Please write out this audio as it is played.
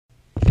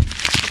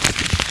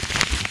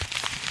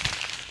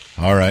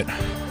All right,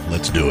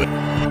 let's do it.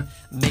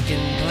 Making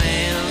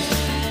plans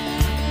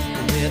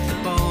with the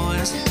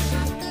boys.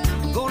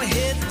 I'm gonna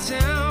hit the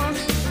town.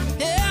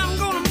 Yeah, I'm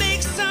gonna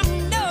make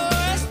some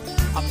noise.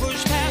 I'll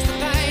push past the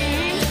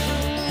pain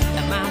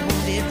and my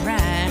wounded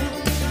pride.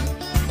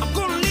 I'm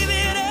gonna live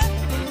it up.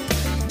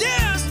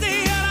 Yeah,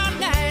 stay out all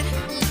night.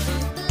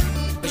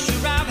 But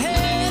sure, I've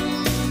had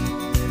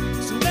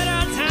some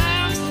better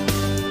times.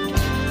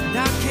 And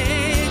I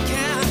can't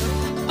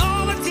count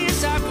all the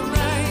tears I could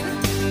write.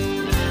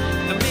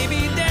 And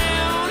maybe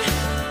down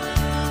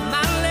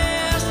my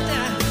last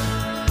night.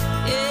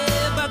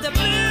 Yeah, but the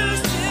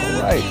blues too.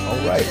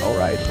 All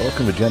right.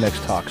 Welcome to Gen X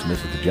Talks, and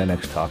this is the Gen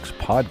X Talks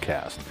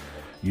podcast.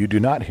 You do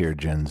not hear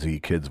Gen Z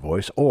kid's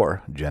voice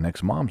or Gen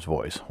X mom's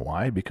voice.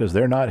 Why? Because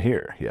they're not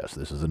here. Yes,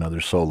 this is another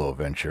solo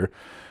venture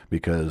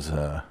because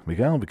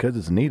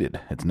it's needed.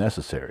 It's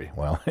necessary.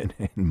 Well, in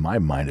my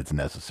mind, it's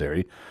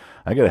necessary.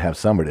 I got to have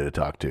somebody to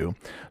talk to.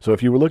 So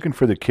if you were looking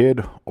for the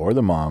kid or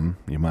the mom,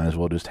 you might as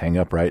well just hang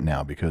up right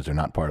now because they're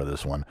not part of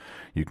this one.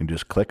 You can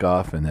just click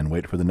off and then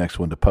wait for the next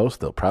one to post.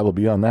 They'll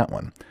probably be on that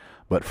one.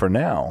 But for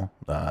now,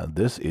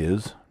 this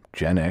is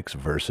Gen X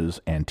versus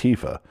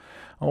Antifa.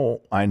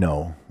 Oh, I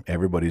know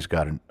everybody's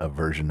got a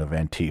version of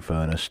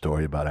Antifa and a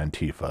story about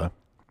Antifa,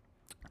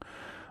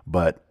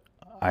 but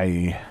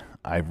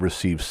I've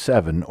received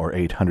 700 or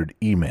 800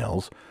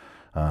 emails.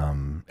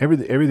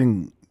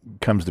 Everything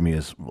comes to me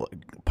as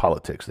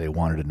politics. They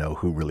wanted to know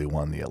who really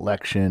won the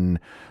election.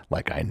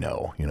 Like I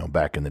know,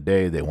 back in the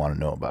day, they want to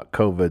know about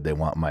COVID. They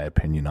want my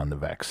opinion on the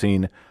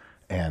vaccine.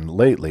 And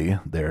lately,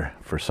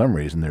 for some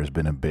reason, there's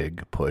been a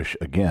big push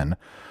again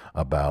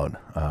about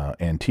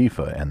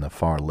Antifa and the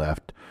far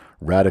left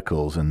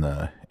radicals and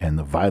the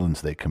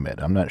violence they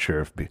commit. I'm not sure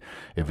if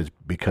it's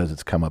because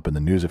it's come up in the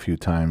news a few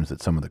times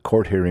that some of the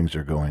court hearings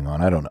are going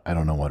on. I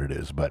don't know what it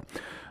is, but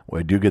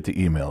I do get the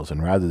emails,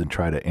 and rather than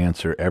try to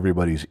answer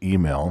everybody's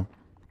email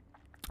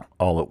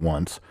all at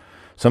once,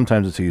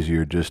 sometimes it's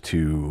easier just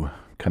to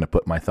kind of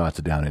put my thoughts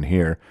down in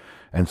here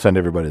and send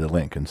everybody the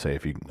link and say,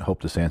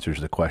 hope this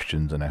answers the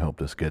questions, and I hope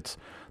this gets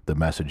the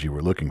message you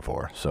were looking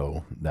for.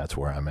 So that's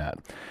where I'm at.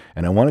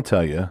 And I want to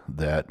tell you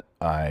that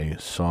I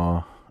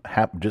saw,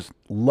 just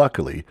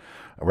luckily,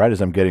 right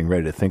as I'm getting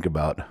ready to think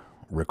about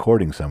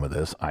recording some of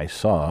this, I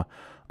saw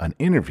an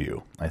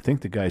interview. I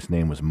think the guy's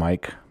name was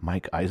Mike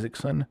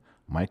Isaacson.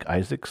 Mike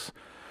Isaacs.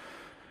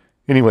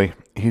 Anyway,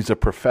 he's a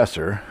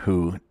professor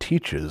who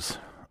teaches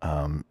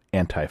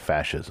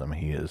anti-fascism.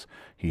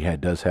 He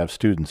does have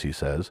students, he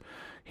says.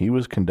 He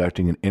was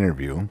conducting an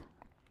interview,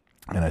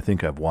 and I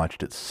think I've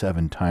watched it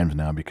 7 times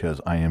now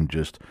because I am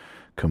just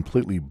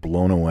completely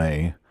blown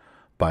away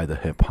by the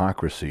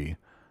hypocrisy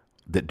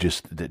that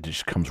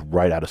just comes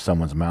right out of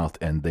someone's mouth,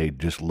 and they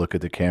just look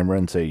at the camera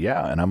and say,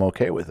 yeah, and I'm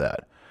okay with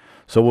that.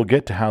 So we'll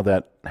get to how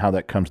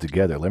that comes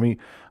together. I'm going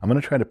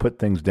to try to put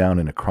things down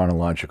in a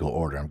chronological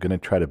order. I'm going to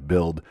try to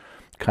build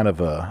kind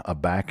of a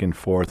back and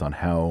forth on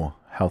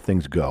how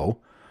things go,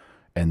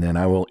 and then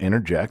I will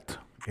interject,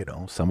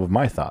 some of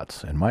my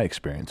thoughts and my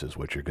experiences,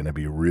 which are going to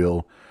be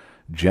real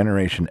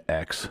Generation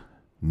X,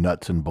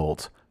 nuts and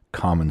bolts,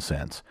 common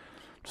sense.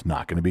 It's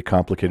not going to be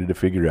complicated to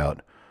figure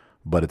out,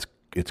 but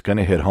it's going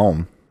to hit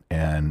home,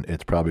 and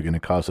it's probably going to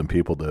cause some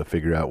people to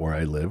figure out where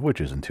I live, which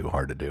isn't too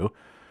hard to do,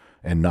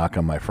 and knock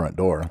on my front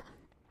door.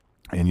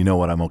 And you know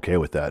what? I'm okay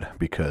with that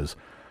because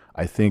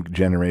I think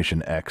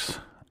Generation X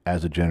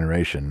as a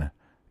generation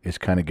is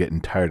kind of getting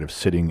tired of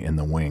sitting in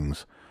the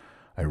wings.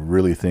 I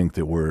really think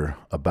that we're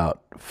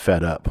about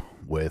fed up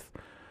with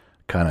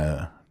kind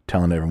of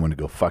telling everyone to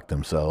go fuck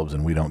themselves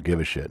and we don't give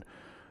a shit.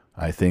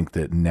 I think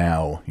that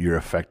now you're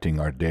affecting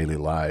our daily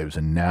lives,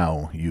 and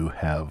now you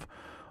have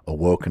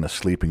awoken a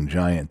sleeping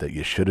giant that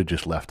you should have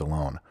just left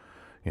alone.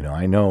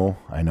 I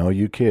know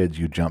you kids,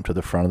 you jump to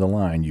the front of the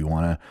line.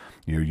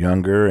 You're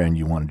younger and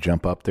you want to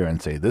jump up there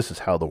and say, this is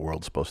how the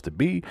world's supposed to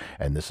be,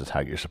 and this is how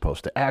you're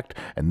supposed to act,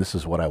 and this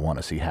is what I want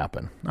to see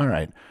happen. All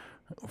right.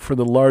 For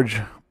the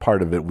large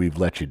part of it, we've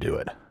let you do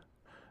it.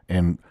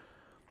 And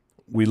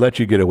we let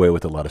you get away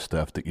with a lot of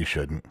stuff that you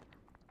shouldn't.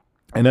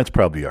 And that's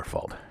probably our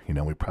fault.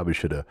 We probably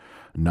should have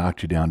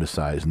knocked you down to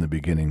size in the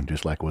beginning,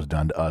 just like it was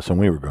done to us when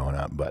we were growing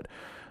up. But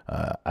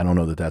I don't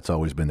know that that's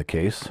always been the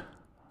case.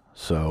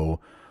 So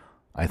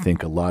I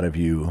think a lot of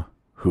you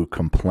who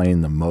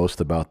complain the most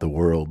about the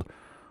world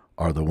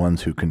are the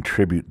ones who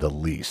contribute the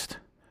least.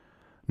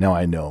 Now,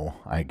 I know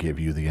I give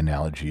you the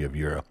analogy of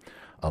you're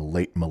a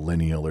late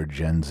millennial or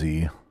Gen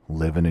Z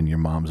living in your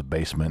mom's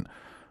basement,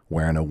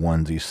 wearing a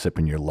onesie,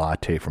 sipping your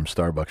latte from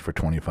Starbucks for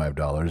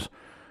 $25.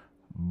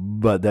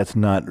 But that's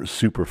not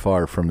super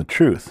far from the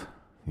truth.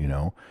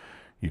 You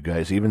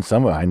guys, even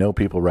I know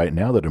people right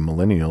now that are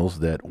millennials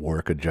that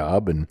work a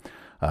job, and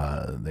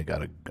they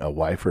got a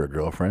wife or a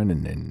girlfriend,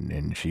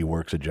 and she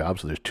works a job.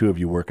 So there's 2 of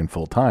you working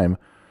full time,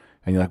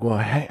 and you're like, well,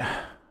 hey,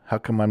 how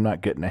come I'm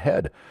not getting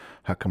ahead?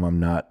 How come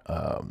I'm not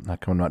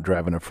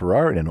driving a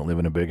Ferrari and I don't live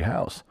in a big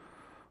house?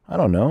 I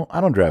don't know.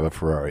 I don't drive a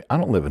Ferrari. I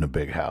don't live in a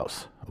big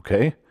house.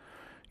 Okay.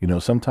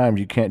 Sometimes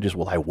you can't just,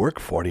 I work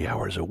 40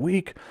 hours a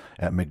week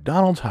at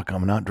McDonald's. How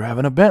come I'm not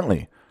driving a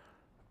Bentley?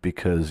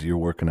 because you're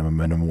working a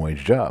minimum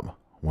wage job.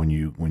 When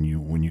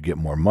you get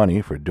more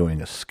money for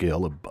doing a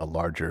skill, a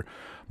larger,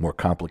 more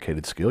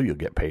complicated skill, you'll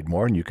get paid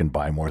more and you can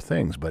buy more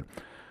things. But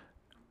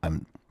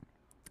I'm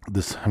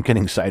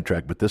getting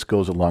sidetracked, but this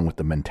goes along with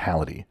the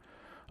mentality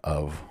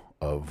of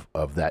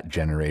that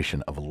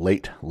generation of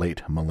late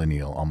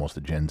millennial, almost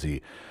the Gen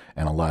Z,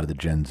 and a lot of the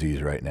Gen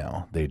Zs right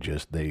now. They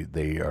just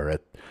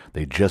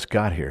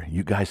got here.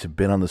 You guys have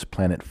been on this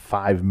planet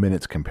 5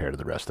 minutes compared to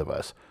the rest of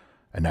us,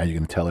 and now you're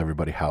going to tell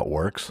everybody how it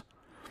works?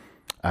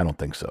 I don't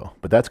think so.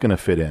 But that's going to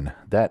fit in.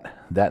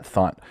 That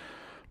thought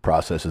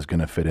process is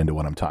going to fit into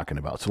what I'm talking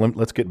about. So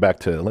let's get back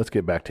to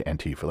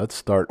Antifa. Let's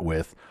start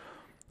with.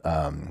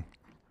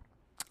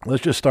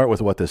 Let's just start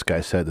with what this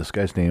guy said. This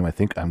guy's name, I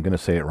think I'm going to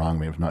say it wrong.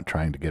 Maybe I'm not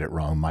trying to get it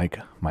wrong. Mike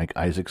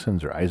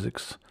Isaacsons or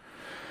Isaacs.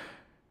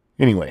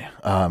 Anyway,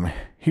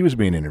 he was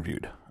being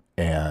interviewed,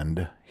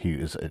 and he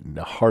is a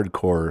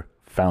hardcore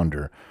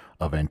founder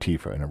of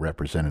Antifa and a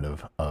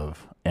representative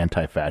of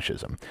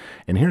anti-fascism.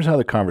 And here's how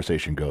the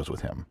conversation goes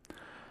with him.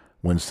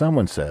 When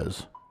someone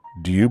says,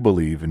 "Do you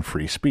believe in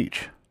free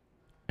speech?"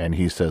 And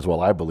he says, "Well,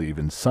 I believe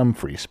in some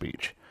free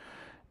speech."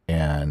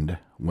 And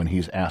when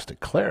he's asked to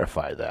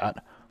clarify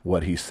that,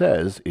 what he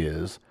says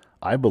is,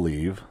 "I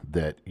believe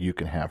that you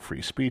can have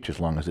free speech as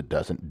long as it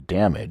doesn't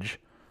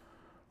damage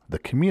the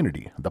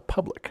community, the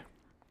public."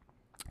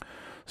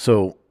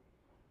 So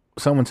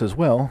someone says,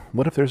 "Well,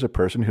 what if there's a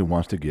person who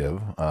wants to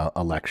give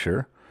a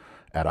lecture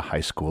at a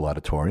high school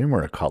auditorium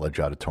or a college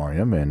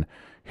auditorium, and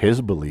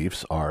his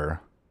beliefs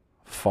are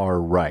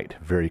far right,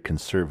 very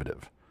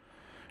conservative?"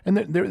 And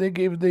they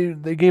gave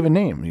a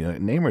name, a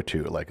name or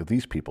two, like,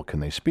 these people, can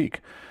they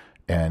speak?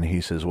 And he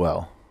says,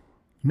 "Well,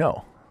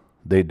 no.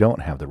 They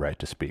don't have the right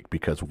to speak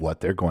because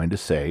what they're going to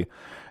say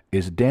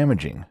is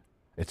damaging.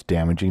 It's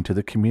damaging to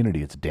the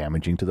community. It's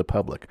damaging to the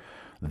public.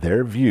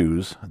 Their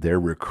views, they're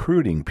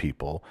recruiting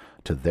people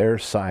to their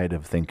side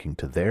of thinking,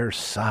 to their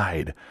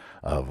side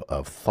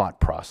of thought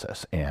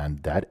process.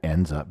 And that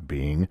ends up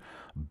being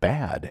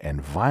bad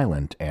and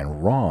violent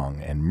and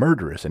wrong and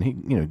murderous." And he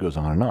goes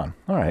on and on.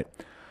 All right.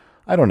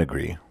 I don't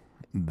agree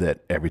that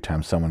every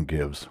time someone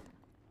gives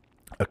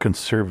a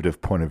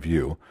conservative point of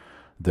view,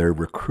 they're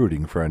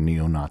recruiting for a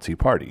neo-Nazi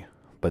party.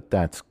 But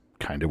that's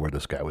kind of where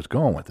this guy was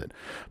going with it.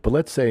 But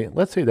let's say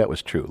that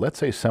was true. Let's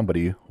say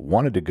somebody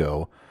wanted to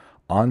go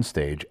on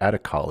stage at a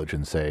college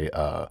and say,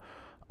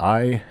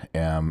 "I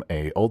am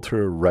a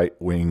ultra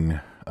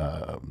right-wing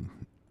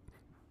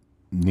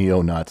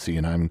neo-Nazi,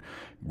 and I'm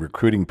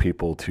recruiting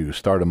people to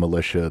start a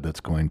militia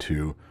that's going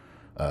to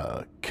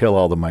kill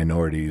all the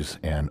minorities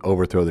and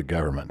overthrow the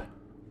government."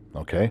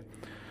 Okay?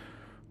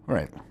 All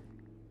right.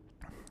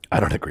 I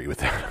don't agree with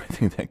that. I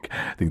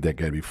think that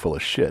guy'd be full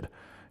of shit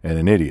and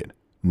an idiot.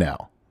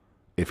 Now,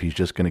 if he's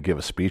just going to give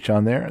a speech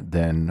on there,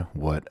 then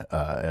what,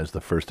 as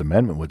the First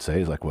Amendment would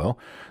say, is like, well,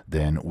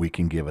 then we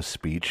can give a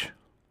speech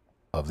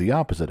of the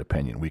opposite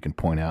opinion. We can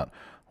point out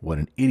what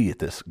an idiot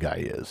this guy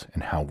is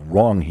and how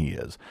wrong he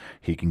is.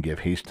 He can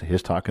give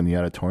his talk in the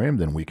auditorium,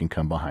 then we can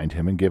come behind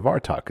him and give our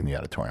talk in the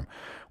auditorium.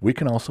 We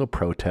can also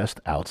protest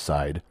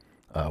outside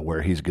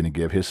where he's going to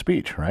give his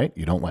speech, right?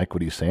 You don't like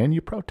what he's saying, you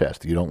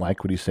protest. You don't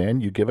like what he's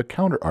saying, you give a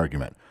counter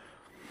argument.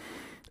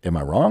 Am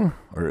I wrong?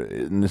 Or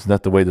isn't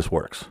that the way this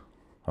works?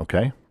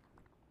 Okay?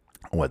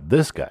 What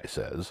this guy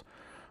says,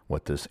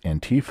 what this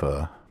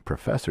Antifa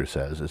professor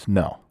says is,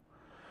 no.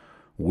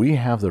 We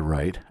have the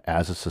right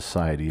as a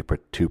society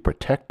to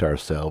protect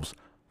ourselves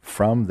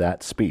from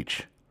that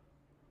speech.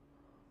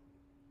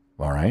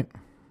 All right?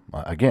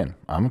 Again,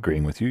 I'm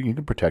agreeing with you. You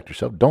can protect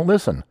yourself. Don't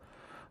listen.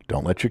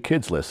 Don't let your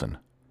kids listen.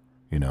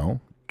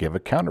 Give a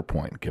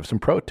counterpoint, give some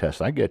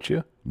protest. I get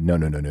you.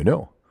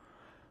 No.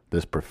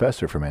 This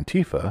professor from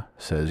Antifa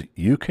says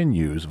you can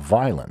use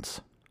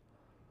violence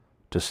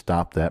to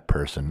stop that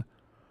person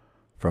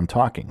from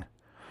talking.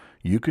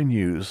 You can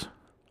use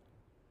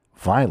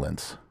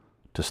violence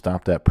to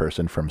stop that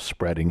person from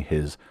spreading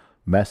his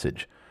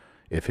message.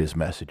 If his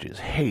message is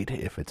hate,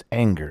 if it's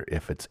anger,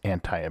 if it's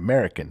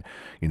anti-American,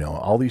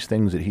 all these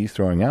things that he's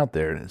throwing out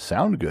there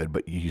sound good,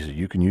 but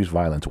you can use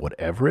violence,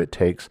 whatever it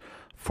takes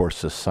for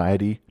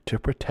society to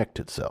protect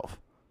itself.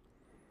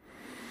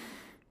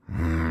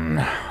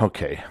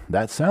 Okay,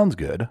 that sounds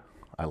good.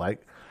 I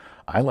like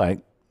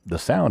the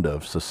sound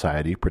of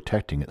society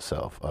protecting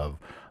itself, of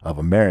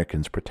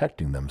Americans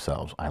protecting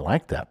themselves. I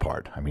like that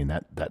part. I mean,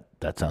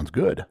 that sounds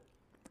good.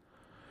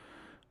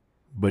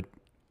 But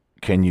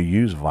can you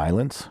use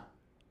violence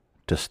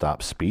to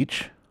stop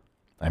speech?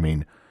 I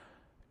mean,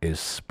 is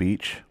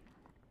speech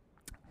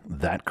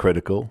that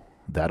critical,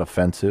 that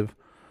offensive,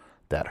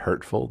 that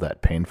hurtful,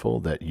 that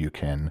painful, that you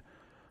can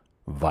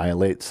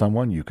violate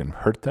someone, you can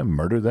hurt them,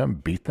 murder them,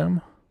 beat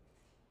them?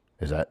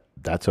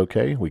 That's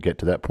okay? We get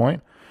to that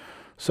point?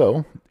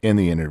 So, in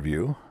the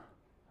interview,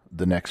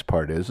 the next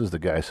part is the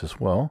guy says,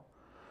 well,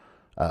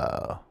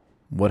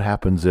 what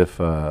happens if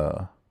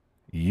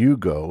you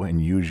go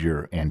and use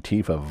your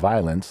Antifa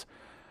violence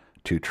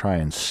to try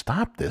and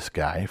stop this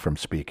guy from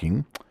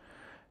speaking,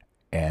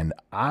 and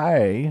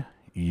I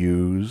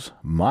use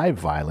my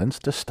violence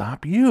to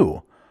stop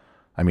you?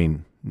 I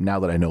mean, now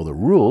that I know the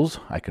rules,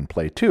 I can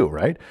play too,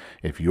 right?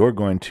 If you're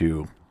going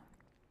to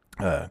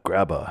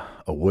grab a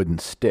wooden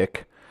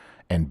stick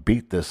and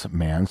beat this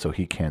man so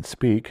he can't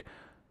speak,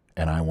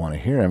 and I want to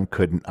hear him,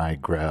 couldn't I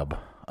grab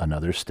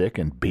another stick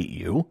and beat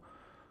you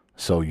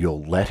so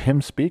you'll let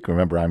him speak?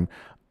 Remember,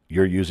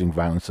 you're using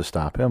violence to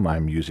stop him.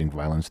 I'm using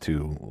violence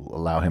to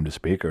allow him to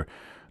speak. Or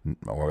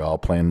we're all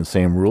playing the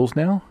same rules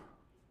now?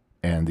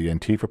 And the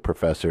Antifa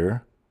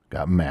professor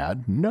got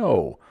mad.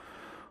 No,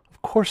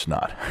 of course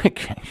not.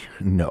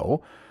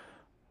 No.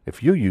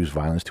 If you use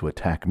violence to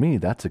attack me,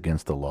 that's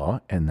against the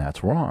law, and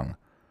that's wrong.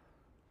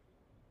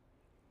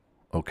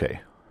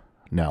 Okay.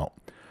 Now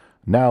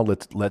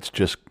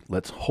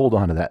let's hold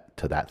on to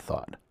that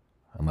thought,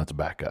 and let's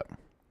back up.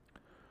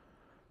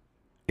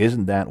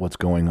 Isn't that what's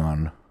going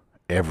on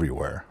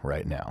everywhere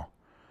right now?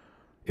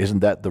 Isn't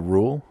that the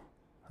rule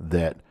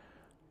that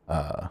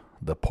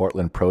the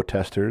Portland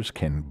protesters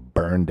can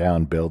burn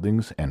down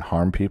buildings and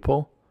harm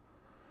people?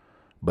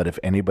 But if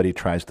anybody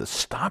tries to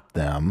stop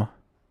them,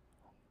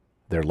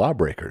 they're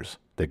lawbreakers.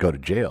 They go to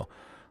jail.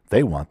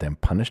 They want them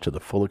punished to the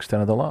full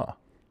extent of the law.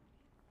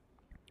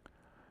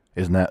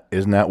 Isn't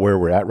that where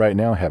we're at right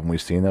now? Haven't we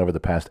seen that over the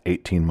past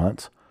 18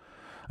 months?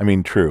 I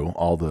mean, true,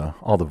 all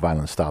the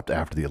violence stopped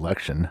after the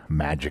election,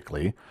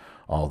 magically.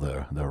 All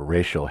the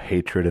racial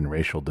hatred and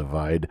racial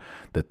divide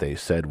that they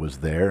said was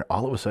there,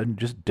 all of a sudden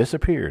just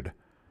disappeared.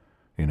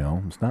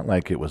 It's not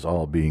like it was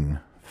all being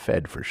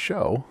fed for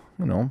show,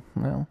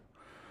 well.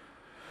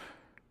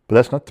 But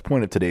that's not the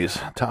point of today's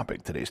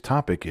topic. Today's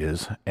topic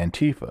is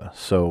Antifa.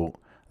 So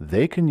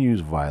they can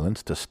use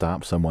violence to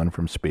stop someone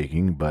from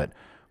speaking, but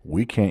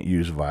we can't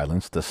use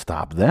violence to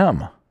stop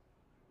them.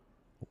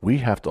 We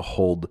have to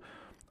hold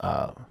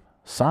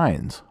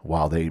signs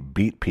while they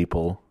beat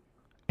people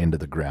into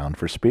the ground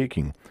for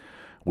speaking.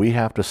 We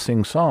have to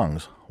sing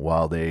songs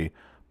while they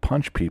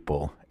punch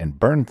people and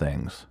burn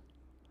things.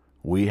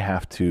 We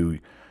have to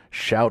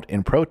shout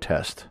in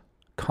protest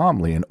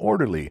calmly and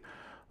orderly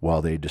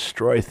while they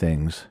destroy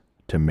things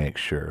to make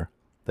sure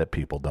that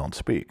people don't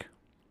speak.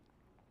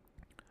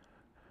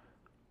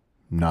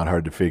 Not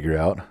hard to figure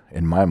out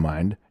in my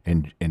mind,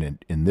 in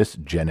this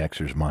Gen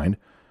Xer's mind.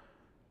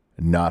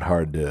 Not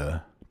hard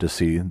to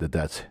see that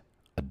that's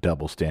a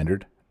double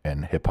standard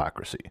and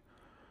hypocrisy.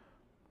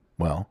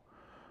 Well,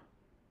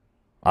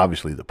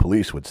 obviously the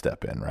police would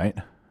step in, right?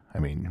 I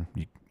mean,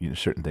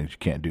 certain things you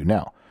can't do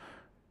now.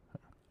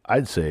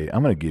 I'd say,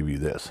 I'm going to give you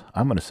this.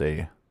 I'm going to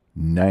say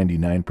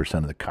 99%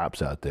 of the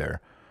cops out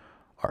there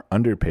are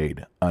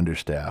underpaid,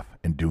 understaffed,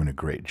 and doing a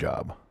great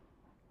job.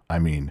 I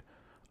mean,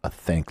 a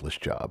thankless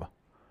job.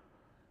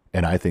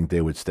 And I think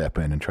they would step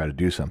in and try to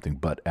do something.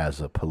 But as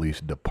a police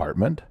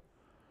department,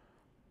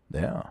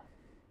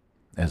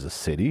 as a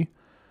city,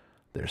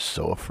 they're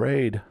so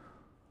afraid.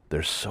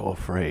 They're so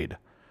afraid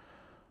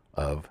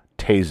of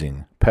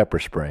tasing, pepper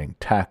spraying,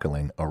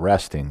 tackling,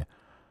 arresting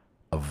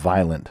a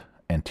violent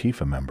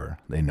Antifa member.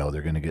 They know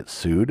they're going to get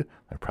sued.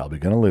 They're probably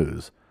going to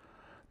lose.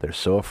 They're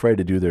so afraid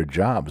to do their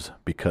jobs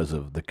because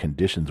of the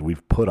conditions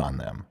we've put on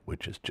them,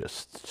 which is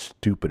just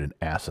stupid and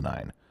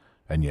asinine.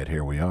 And yet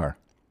here we are.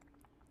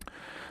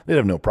 They'd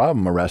have no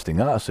problem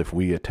arresting us if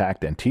we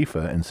attacked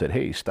Antifa and said,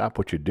 hey, stop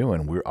what you're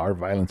doing. Our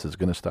violence is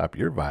going to stop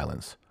your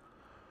violence.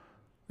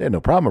 They had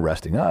no problem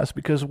arresting us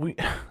because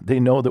they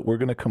know that we're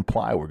going to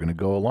comply. We're going to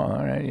go along.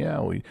 All right,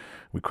 yeah, we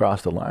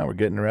crossed the line. We're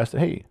getting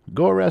arrested. Hey,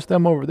 go arrest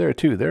them over there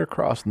too. They're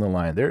crossing the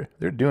line.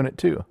 They're doing it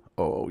too.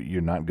 Oh,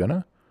 you're not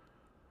gonna?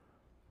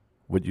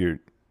 What you're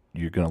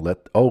gonna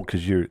let? Oh,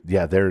 because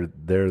they're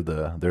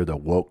the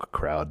woke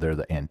crowd. They're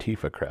the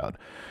Antifa crowd,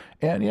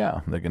 and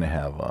yeah, they're gonna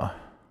have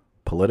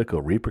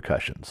political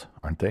repercussions,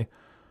 aren't they?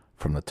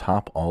 From the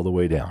top all the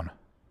way down.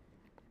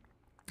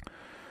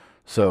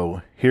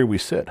 So here we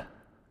sit.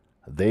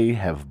 They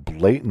have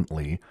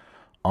blatantly,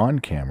 on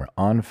camera,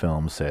 on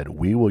film, said,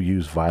 we will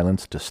use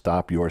violence to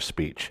stop your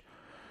speech.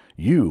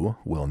 You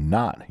will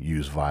not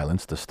use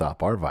violence to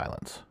stop our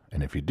violence.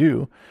 And if you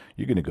do,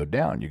 you're going to go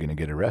down. You're going to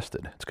get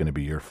arrested. It's going to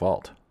be your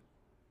fault.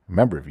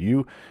 Remember,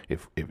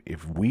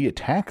 if we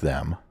attack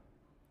them,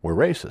 we're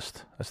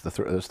racist.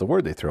 That's the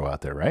word they throw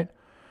out there, right?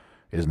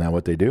 Isn't that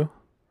what they do?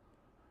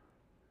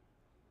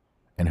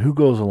 And who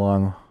goes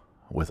along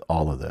with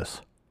all of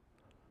this?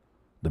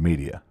 The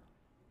media.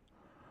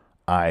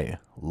 I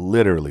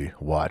literally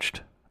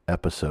watched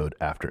episode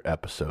after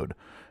episode,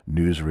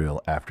 newsreel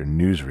after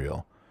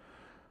newsreel,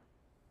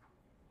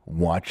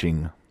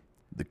 watching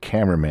the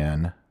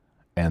cameraman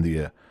and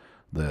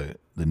the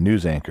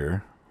news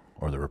anchor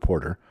or the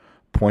reporter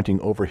pointing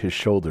over his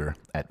shoulder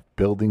at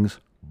buildings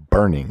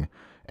burning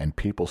and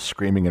people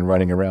screaming and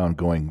running around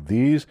going,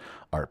 these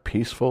are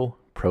peaceful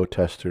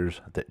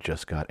protesters that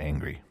just got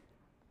angry.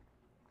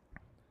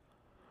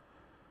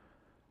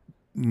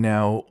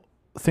 Now,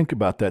 think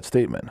about that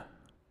statement.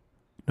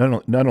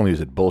 Not only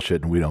is it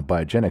bullshit and we don't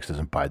buy it, Gen X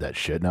doesn't buy that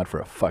shit, not for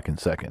a fucking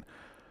second.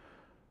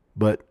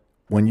 But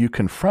when you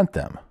confront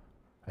them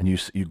and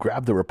you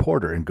grab the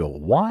reporter and go,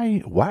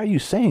 why are you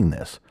saying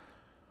this?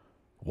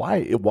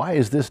 Why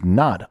is this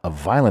not a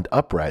violent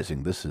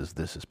uprising? This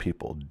is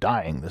people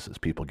dying. This is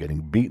people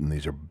getting beaten.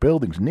 These are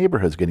buildings,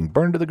 neighborhoods getting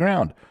burned to the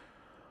ground.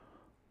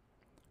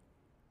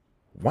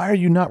 Why are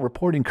you not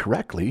reporting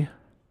correctly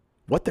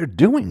what they're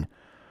doing?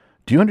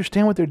 Do you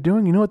understand what they're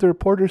doing? You know what the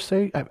reporters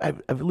say?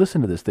 I've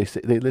listened to this. They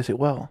say,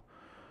 well,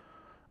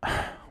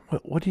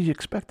 what did you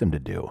expect them to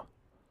do?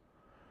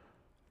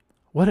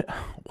 What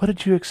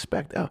did you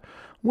expect?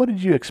 What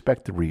did you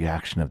expect the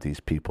reaction of these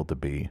people to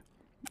be?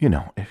 You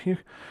know, if you're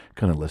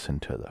going to listen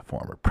to the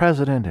former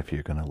president, if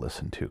you're going to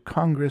listen to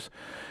Congress,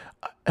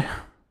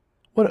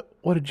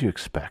 what did you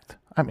expect?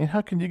 I mean,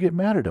 how can you get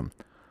mad at them?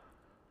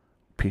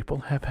 People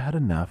have had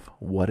enough.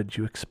 What did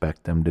you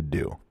expect them to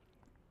do?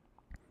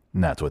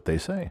 And that's what they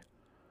say.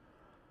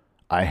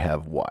 I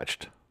have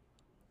watched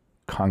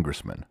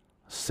congressmen,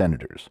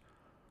 senators,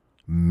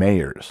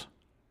 mayors.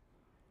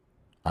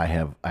 I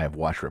have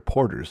watched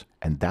reporters,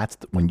 and that's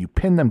when you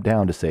pin them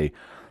down to say,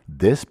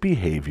 this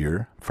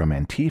behavior from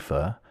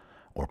Antifa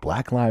or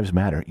Black Lives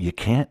Matter, you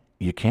can't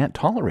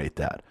tolerate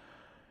that.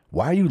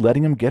 Why are you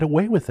letting them get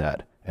away with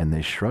that? And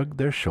they shrug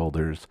their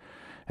shoulders,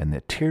 and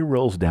the tear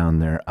rolls down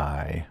their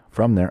eye,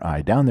 from their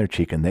eye, down their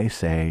cheek, and they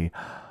say,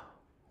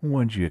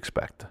 what'd you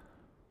expect?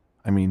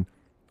 I mean,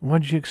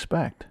 what'd you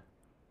expect?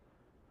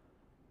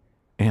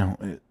 You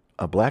know,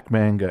 a black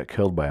man got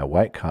killed by a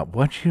white cop.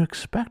 What'd you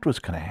expect was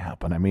going to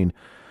happen? I mean,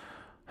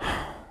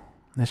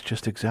 it's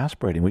just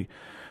exasperating. We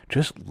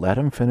just let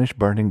them finish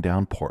burning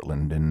down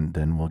Portland, and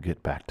then we'll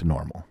get back to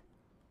normal.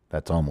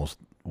 That's almost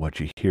what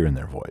you hear in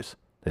their voice.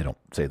 They don't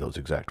say those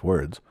exact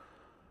words.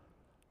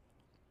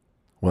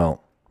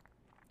 Well,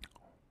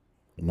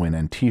 when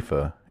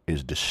Antifa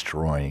is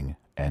destroying,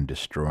 and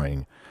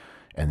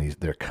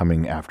they're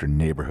coming after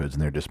neighborhoods,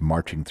 and they're just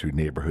marching through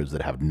neighborhoods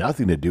that have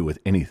nothing to do with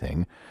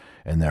anything,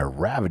 and they're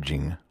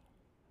ravaging,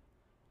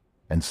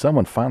 and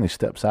someone finally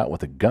steps out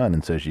with a gun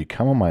and says, you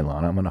come on my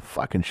lawn, I'm going to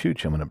fucking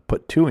shoot you. I'm going to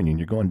put two in you and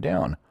you're going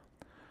down.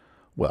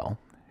 Well,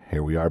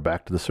 here we are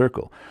back to the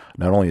circle.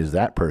 Not only is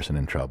that person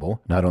in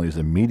trouble, not only is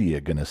the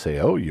media going to say,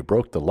 oh, you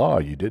broke the law,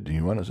 you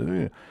want to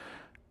say,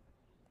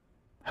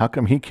 how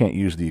come he can't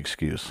use the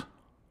excuse?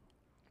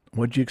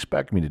 What'd you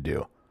expect me to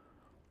do?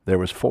 There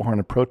was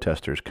 400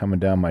 protesters coming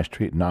down my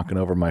street, knocking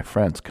over my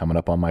fence, coming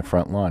up on my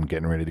front lawn,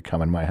 getting ready to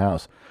come in my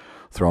house,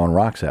 throwing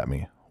rocks at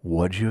me.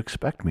 What'd you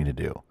expect me to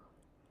do?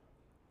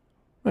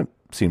 It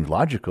seems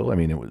logical. I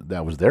mean,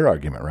 that was their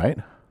argument, right?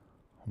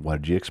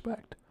 What did you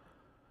expect?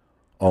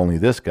 Only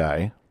this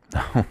guy,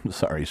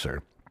 sorry,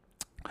 sir.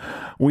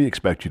 We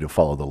expect you to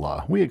follow the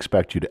law. We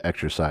expect you to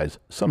exercise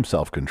some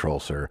self-control,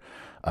 sir.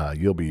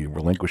 You'll be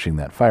relinquishing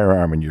that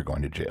firearm and you're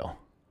going to jail.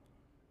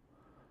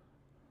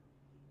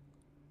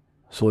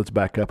 So let's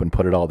back up and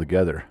put it all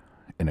together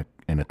in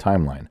a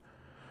timeline.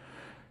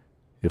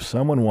 If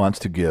someone wants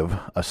to give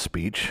a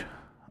speech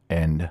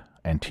and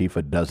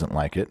Antifa doesn't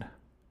like it,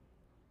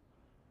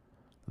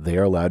 they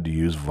are allowed to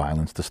use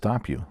violence to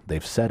stop you.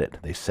 They've said it.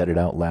 They said it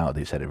out loud.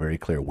 They said it very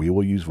clear. We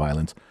will use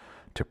violence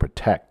to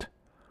protect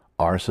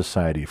our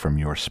society from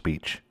your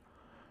speech.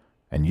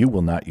 And you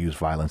will not use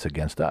violence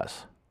against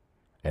us.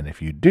 And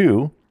if you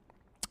do,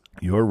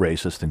 you're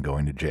racist and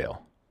going to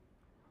jail.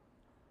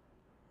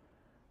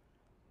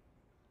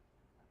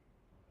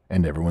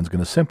 And everyone's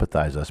going to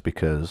sympathize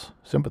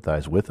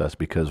with us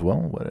because,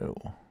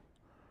 well,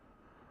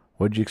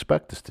 what did you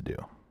expect us to do?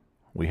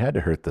 We had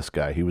to hurt this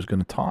guy. He was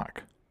going to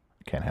talk.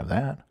 Can't have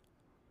that.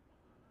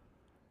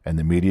 And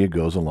the media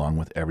goes along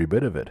with every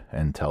bit of it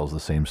and tells the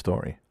same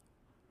story.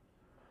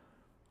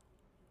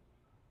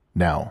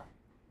 Now,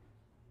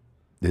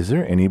 is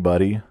there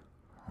anybody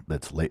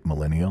that's late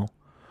millennial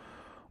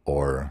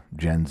or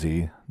Gen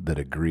Z that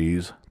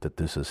agrees that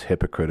this is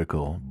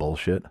hypocritical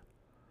bullshit?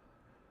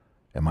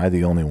 Am I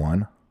the only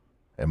one?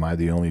 Am I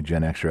the only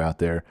Gen Xer out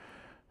there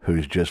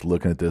who's just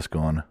looking at this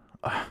going,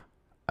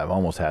 I've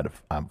almost had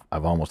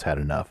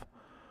enough.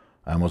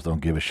 I almost don't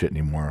give a shit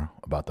anymore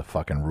about the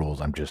fucking rules.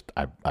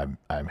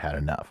 I've had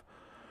enough.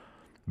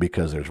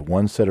 Because there's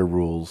one set of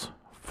rules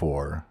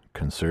for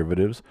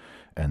conservatives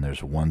and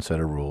there's one set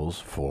of rules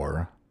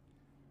for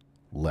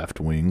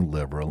left-wing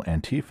liberal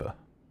Antifa.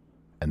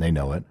 And they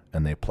know it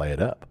and they play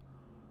it up.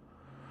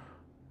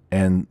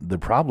 And the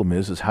problem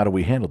is how do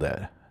we handle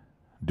that?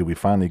 Do we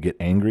finally get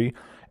angry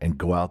and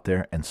go out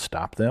there and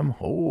stop them?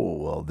 Oh,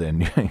 well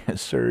then,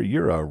 yes, sir,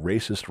 you're a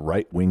racist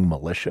right-wing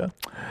militia.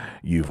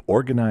 You've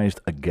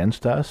organized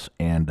against us,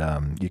 and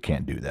you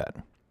can't do that.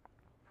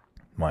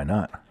 Why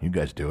not? You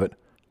guys do it.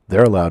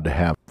 They're allowed to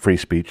have free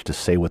speech to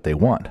say what they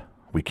want.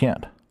 We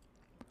can't.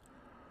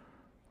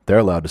 They're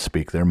allowed to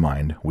speak their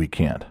mind. We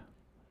can't.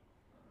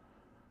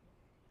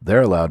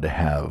 They're allowed to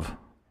have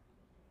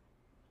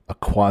a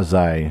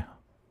quasi-militia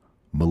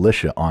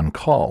on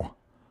call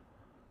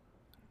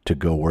to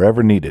go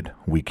wherever needed.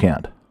 We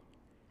can't.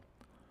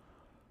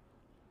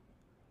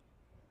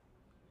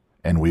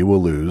 And we will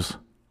lose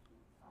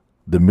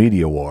the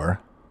media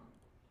war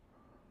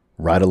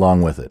right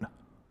along with it.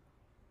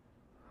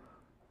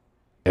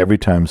 Every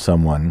time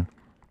someone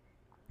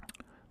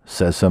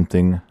says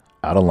something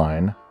out of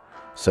line,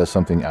 says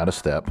something out of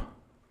step,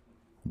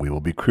 We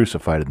will be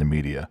crucified in the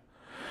media.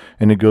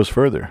 And it goes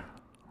further.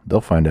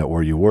 They'll find out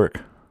where you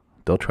work.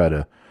 They'll try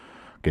to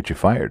get you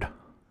fired.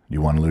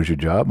 You want to lose your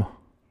job?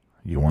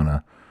 You want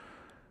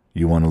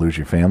to lose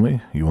your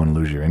family? You want to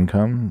lose your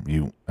income?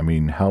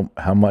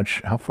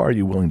 How far are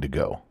you willing to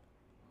go?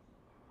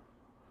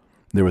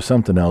 There was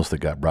something else that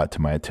got brought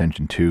to my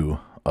attention too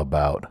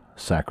about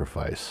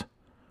sacrifice.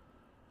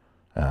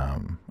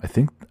 I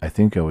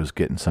think I was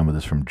getting some of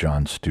this from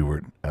Jon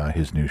Stewart,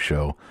 his new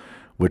show,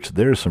 which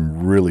there's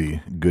some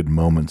really good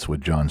moments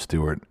with Jon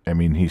Stewart. I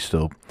mean,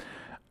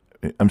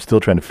 I'm still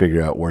trying to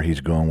figure out where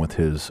he's going with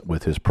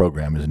his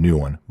program, his new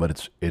one.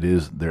 But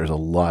there's a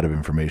lot of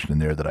information in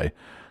there that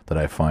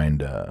I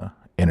find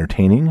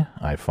entertaining.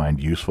 I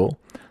find useful.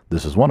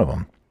 This is one of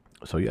them.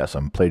 So yes,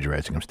 I'm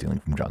plagiarizing. I'm stealing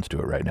from Jon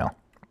Stewart right now.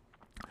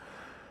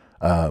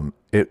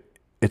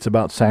 It's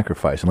about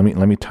sacrifice. And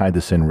let me tie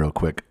this in real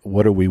quick.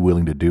 What are we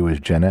willing to do as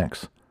Gen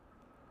X?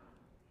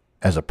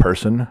 As a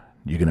person,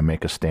 you're going to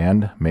make a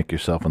stand, make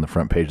yourself on the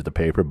front page of the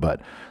paper, but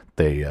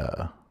they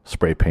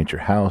spray paint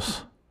your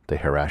house. They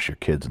harass your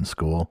kids in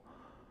school.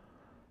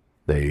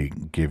 They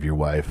give your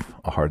wife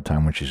a hard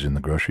time when she's in the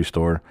grocery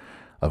store.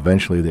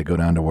 Eventually, they go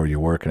down to where you're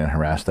working and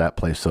harass that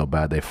place so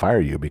bad they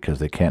fire you because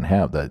they can't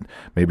have that.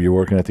 Maybe you're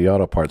working at the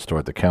auto parts store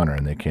at the counter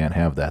and they can't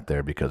have that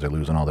there because they're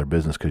losing all their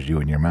business because you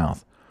and your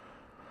mouth.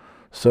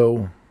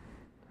 So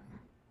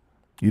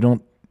you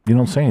don't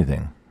say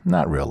anything,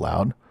 not real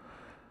loud.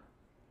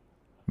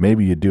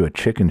 Maybe you do a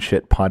chicken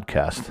shit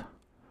podcast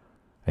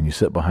and you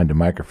sit behind a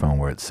microphone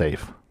where it's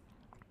safe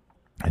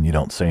and you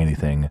don't say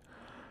anything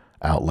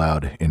out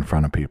loud in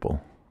front of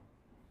people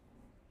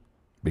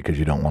because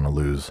you don't want to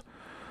lose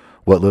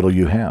what little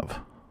you have.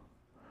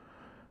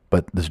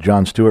 But this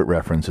Jon Stewart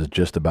reference is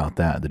just about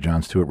that. The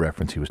Jon Stewart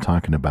reference, he was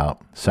talking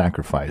about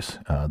sacrifice,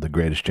 the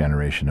greatest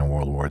generation in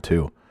World War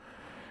II.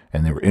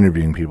 And they were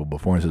interviewing people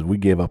before and says, we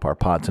gave up our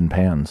pots and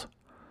pans.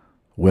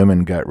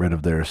 Women got rid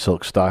of their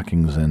silk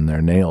stockings and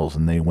their nails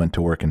and they went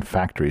to work in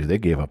factories. They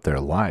gave up their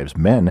lives.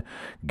 Men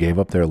gave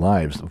up their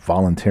lives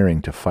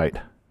volunteering to fight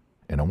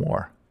in a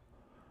war.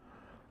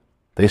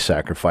 They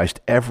sacrificed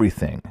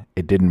everything.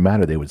 It didn't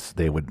matter. They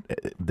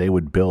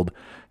would build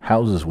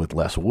houses with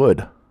less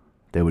wood.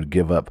 They would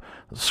give up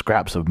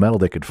scraps of metal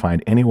they could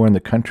find anywhere in the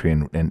country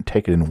and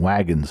take it in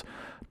wagons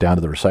down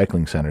to the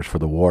recycling centers for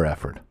the war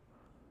effort.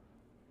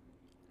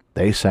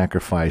 They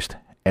sacrificed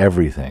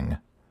everything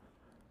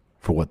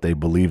for what they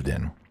believed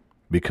in.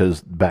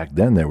 Because back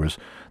then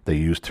they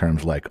used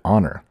terms like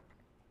honor,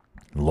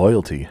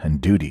 loyalty,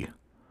 and duty.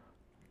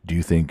 Do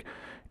you think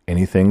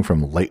anything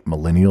from late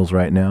millennials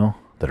right now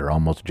that are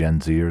almost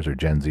Gen Zers or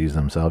Gen Zs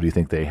themselves, do you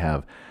think they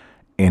have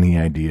any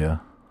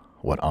idea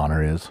what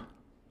honor is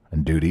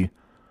and duty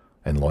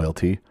and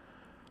loyalty?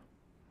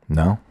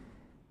 No?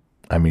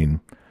 I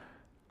mean,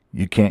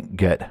 you can't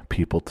get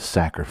people to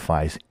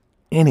sacrifice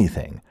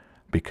anything.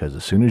 Because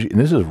as soon as and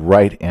this is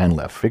right and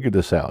left, figure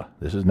this out.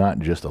 This is not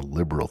just a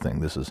liberal thing.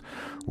 This is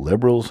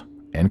liberals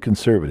and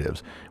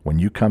conservatives. When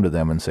you come to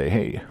them and say,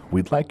 hey,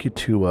 we'd like you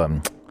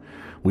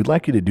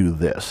to do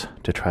this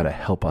to try to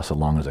help us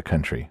along as a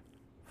country.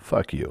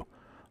 Fuck you.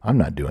 I'm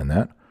not doing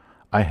that.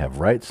 I have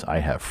rights. I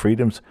have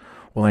freedoms.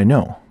 Well, I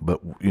know,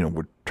 but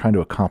we're trying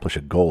to accomplish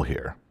a goal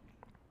here.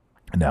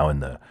 Now in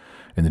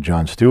the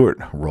Jon Stewart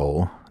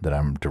role that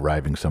I'm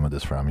deriving some of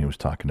this from, he was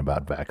talking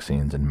about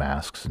vaccines and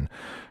masks and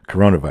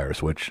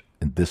coronavirus, which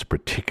in this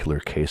particular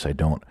case, I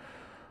don't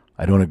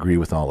agree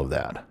with all of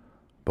that.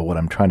 But what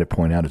I'm trying to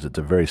point out is it's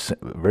a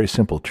very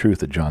simple truth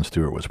that Jon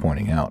Stewart was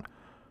pointing out.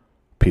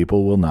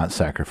 People will not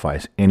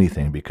sacrifice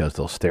anything because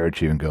they'll stare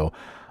at you and go,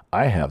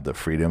 I have the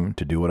freedom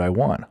to do what I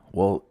want.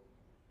 Well,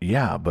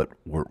 yeah, but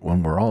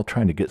when we're all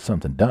trying to get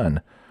something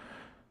done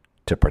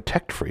to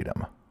protect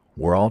freedom,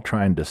 we're all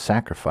trying to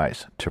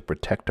sacrifice to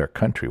protect our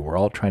country. We're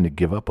all trying to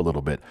give up a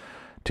little bit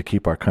to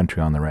keep our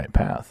country on the right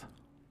path.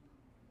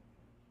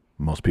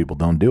 Most people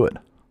don't do it.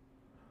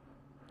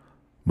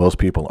 Most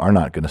people are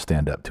not going to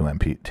stand up to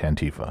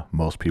Antifa.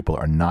 Most people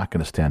are not going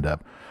to stand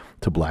up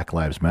to Black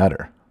Lives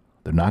Matter.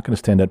 They're not going to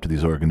stand up to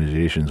these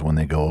organizations when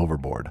they go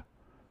overboard.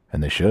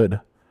 And they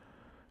should.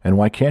 And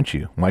why can't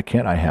you? Why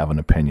can't I have an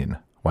opinion?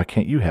 Why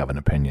can't you have an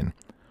opinion?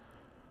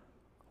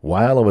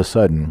 Why all of a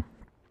sudden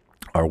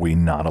are we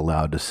not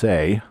allowed to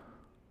say,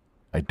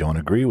 I don't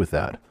agree with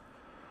that?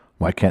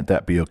 Why can't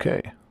that be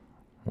okay?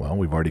 Well,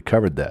 we've already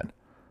covered that.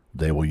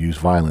 They will use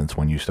violence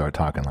when you start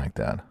talking like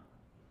that.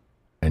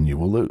 And you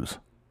will lose.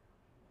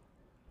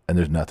 And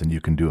there's nothing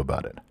you can do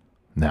about it.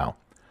 Now,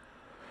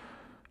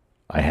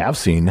 I have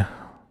seen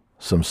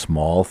some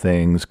small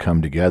things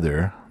come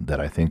together that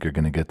I think are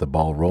going to get the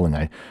ball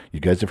rolling. You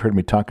guys have heard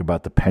me talk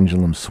about the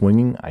pendulum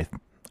swinging.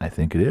 I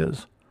think it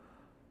is.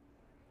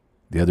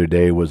 The other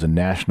day was a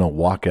national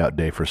walkout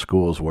day for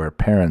schools where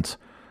parents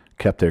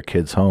kept their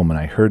kids home, and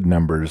I heard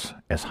numbers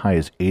as high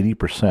as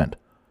 80%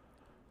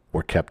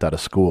 were kept out of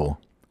school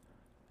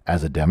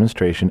as a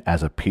demonstration,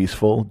 as a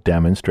peaceful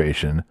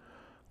demonstration.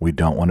 We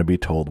don't want to be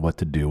told what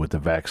to do with the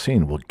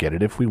vaccine. We'll get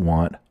it if we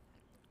want.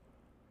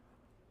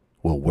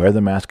 We'll wear the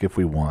mask if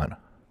we want,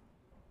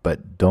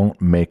 but don't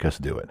make us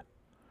do it.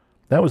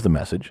 That was the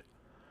message.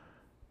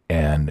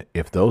 And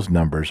if those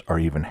numbers are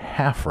even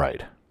half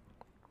right,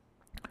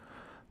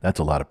 that's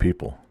a lot of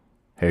people.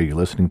 Hey, are you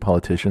listening,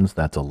 politicians?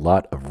 That's a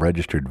lot of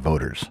registered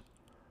voters.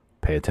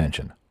 Pay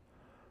attention.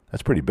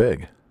 That's pretty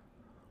big.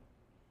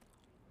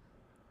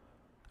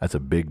 That's a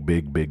big,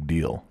 big, big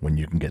deal when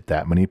you can get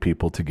that many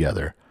people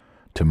together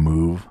to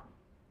move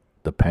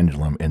the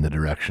pendulum in the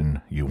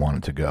direction you want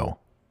it to go.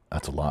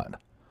 That's a lot.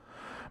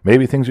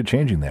 Maybe things are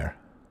changing there.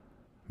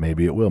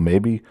 Maybe it will.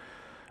 Maybe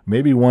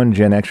one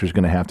Gen Xer is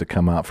going to have to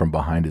come out from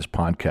behind his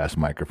podcast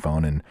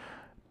microphone and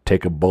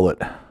take a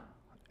bullet.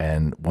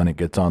 And when it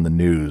gets on the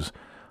news,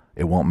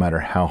 it won't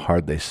matter how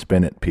hard they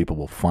spin it. People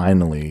will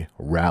finally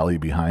rally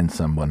behind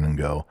someone and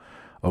go,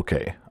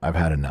 okay, I've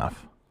had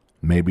enough.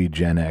 Maybe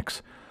Gen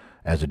X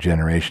as a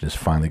generation is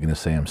finally going to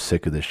say, I'm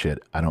sick of this shit.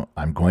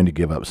 I'm going to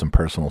give up some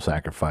personal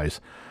sacrifice.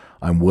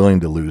 I'm willing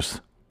to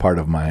lose part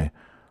of my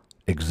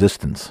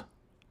existence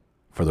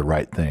for the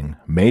right thing.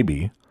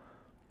 Maybe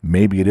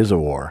it is a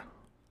war.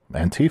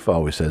 Antifa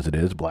always says it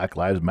is. Black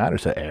Lives Matter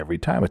says every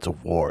time it's a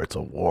war, it's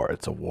a war,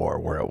 it's a war.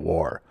 We're at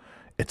war.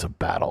 It's a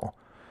battle.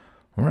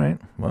 All right,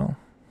 well,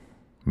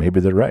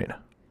 maybe they're right.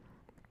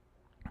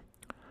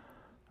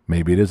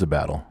 Maybe it is a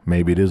battle.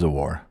 Maybe it is a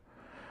war.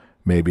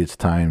 Maybe it's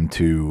time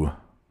to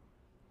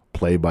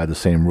play by the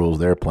same rules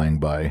they're playing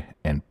by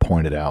and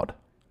point it out.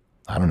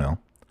 I don't know.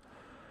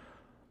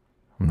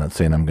 I'm not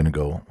saying I'm going to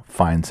go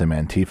find some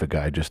Antifa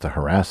guy just to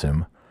harass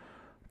him,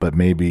 but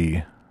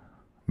maybe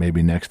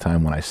next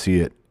time when I see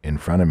it in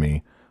front of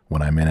me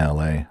when I'm in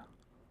LA,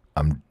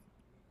 I'm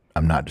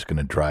not just going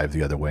to drive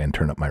the other way and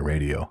turn up my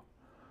radio.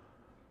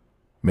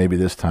 Maybe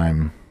this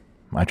time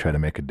I try to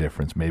make a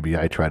difference. Maybe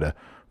I try to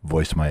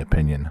voice my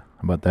opinion.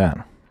 How about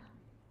that?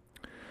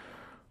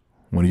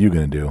 What are you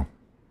going to do?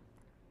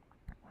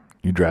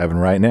 You driving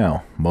right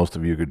now. Most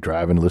of you could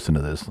drive and listen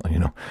to this. You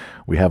know,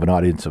 we have an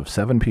audience of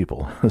 7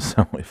 people.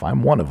 So if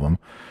I'm one of them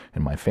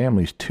and my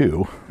family's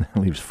 2, that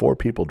leaves 4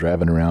 people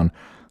driving around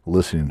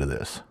listening to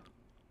this.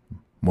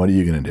 What are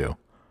you going to do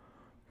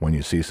when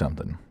you see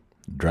something?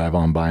 Drive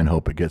on by and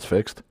hope it gets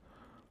fixed?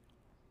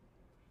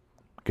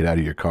 Get out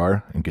of your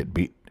car and get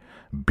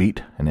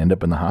beat and end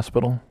up in the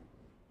hospital?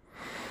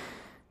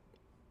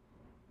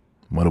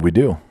 What do we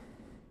do?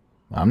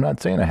 I'm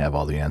not saying I have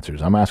all the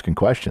answers. I'm asking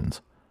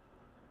questions.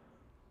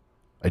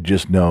 I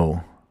just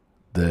know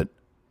that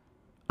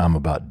I'm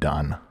about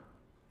done.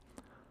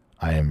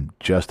 I am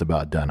just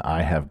about done.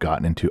 I have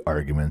gotten into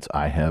arguments.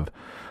 I have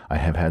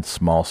had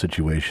small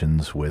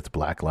situations with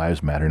Black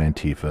Lives Matter and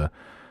Antifa,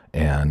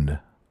 and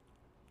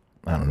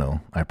I don't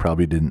know, I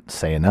probably didn't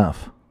say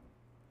enough.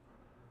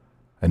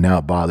 And now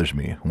it bothers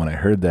me. When I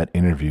heard that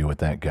interview with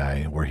that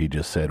guy where he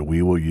just said,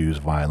 we will use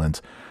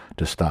violence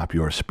to stop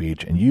your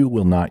speech, and you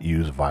will not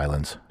use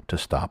violence to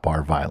stop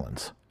our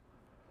violence.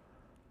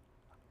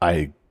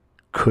 I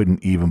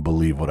couldn't even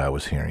believe what I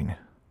was hearing.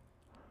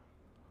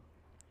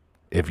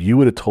 If you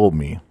would have told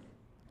me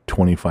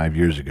 25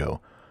 years ago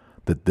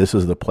that this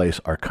is the place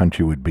our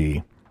country would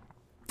be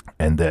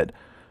and that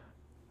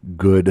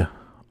good,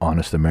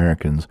 honest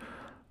Americans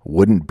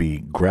wouldn't be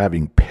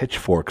grabbing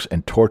pitchforks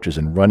and torches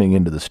and running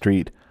into the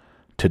street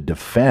to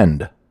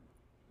defend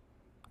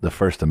the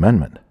First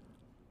Amendment,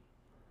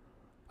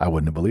 I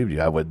wouldn't have believed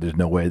you. There's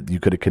no way you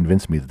could have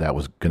convinced me that that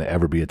was going to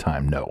ever be a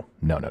time. No.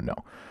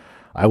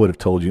 I would have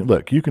told you,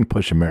 look, you can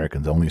push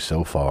Americans only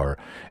so far,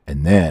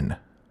 and then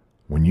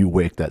when you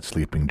wake that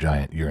sleeping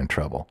giant, you're in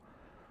trouble.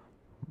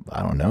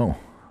 I don't know.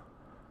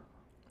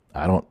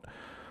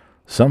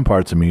 Some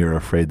parts of me are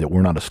afraid that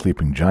we're not a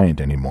sleeping giant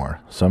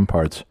anymore. Some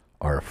parts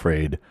are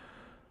afraid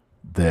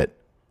that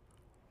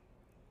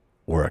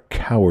we're a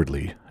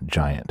cowardly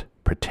giant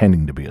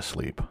pretending to be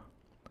asleep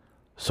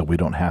so we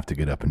don't have to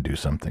get up and do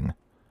something.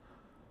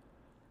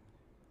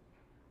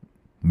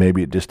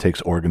 Maybe it just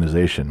takes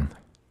organization.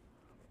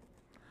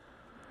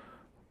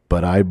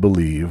 But I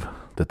believe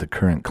that the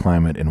current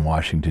climate in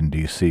Washington,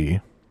 D.C.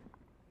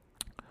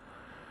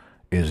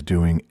 is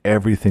doing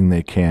everything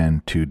they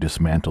can to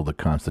dismantle the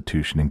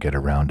Constitution and get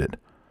around it.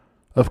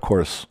 Of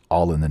course,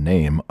 all in the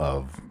name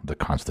of the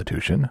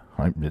Constitution.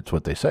 It's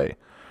what they say.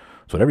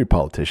 It's what every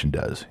politician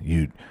does.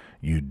 You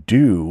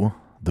do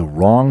the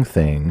wrong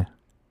thing,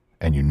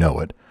 and you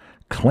know it,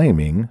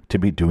 claiming to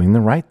be doing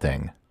the right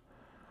thing.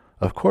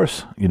 Of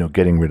course,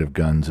 getting rid of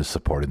guns is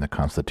supporting the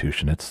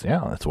Constitution.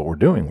 That's what we're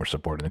doing. We're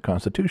supporting the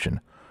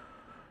Constitution.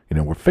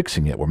 We're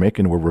fixing it.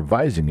 We're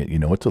revising it.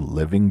 It's a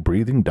living,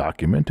 breathing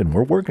document, and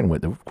we're working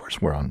with it. Of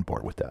course, we're on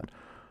board with that.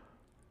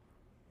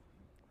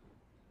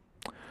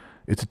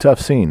 It's a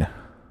tough scene.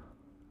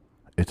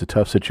 It's a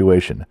tough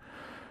situation.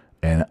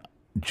 And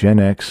Gen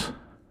X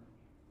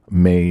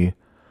may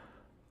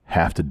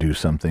have to do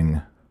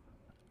something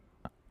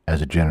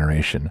as a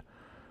generation.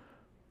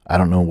 I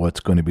don't know what's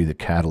going to be the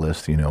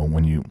catalyst,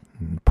 when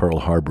Pearl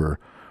Harbor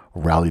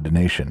rallied a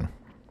nation,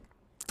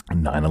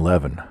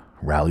 9/11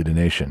 rallied a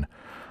nation.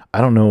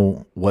 I don't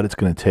know what it's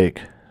going to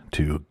take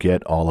to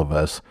get all of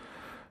us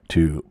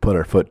to put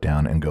our foot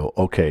down and go,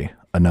 okay,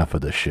 enough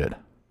of this shit.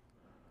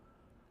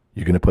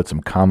 You're going to put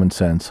some common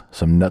sense,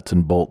 some nuts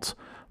and bolts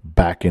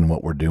back in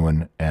what we're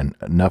doing, and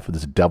enough of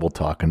this double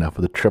talk, enough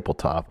of the triple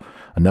talk,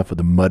 enough of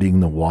the muddying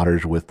the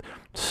waters with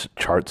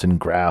charts and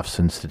graphs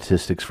and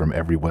statistics from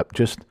every web.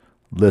 Just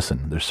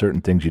listen. There's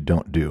certain things you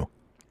don't do,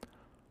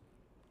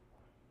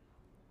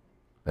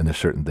 and there's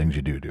certain things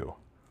you do.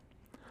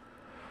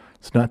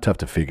 It's not tough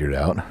to figure it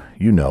out.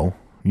 You know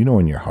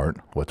in your heart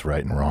what's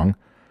right and wrong.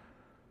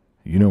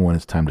 You know when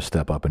it's time to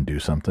step up and do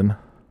something.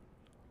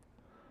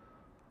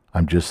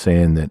 I'm just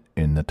saying that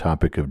in the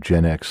topic of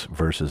Gen X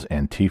versus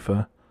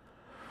Antifa,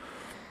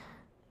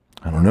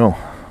 I don't know.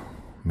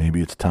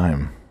 Maybe it's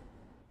time.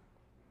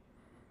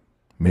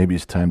 Maybe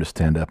it's time to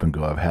stand up and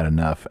go, I've had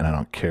enough, and I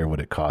don't care what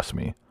it costs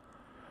me.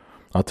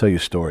 I'll tell you a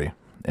story,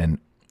 and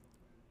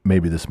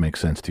maybe this makes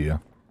sense to you.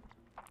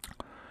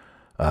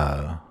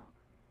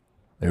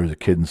 There was a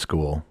kid in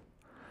school,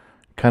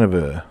 kind of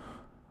a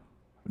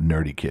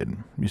nerdy kid.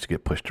 He used to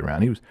get pushed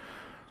around. He was,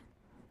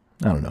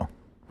 I don't know,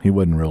 he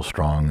wasn't real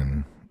strong,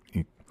 and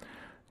he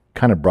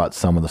kind of brought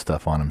some of the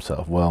stuff on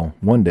himself. Well,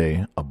 one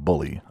day, a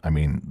bully,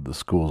 the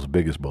school's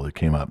biggest bully,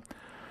 came up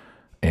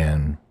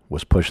and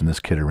was pushing this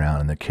kid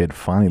around, and the kid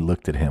finally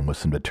looked at him with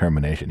some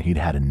determination. He'd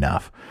had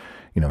enough.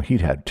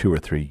 He'd had 2 or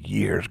 3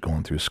 years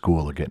going through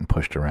school of getting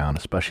pushed around,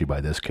 especially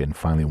by this kid. And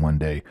finally, one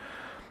day,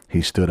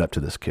 he stood up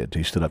to this kid.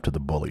 He stood up to the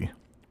bully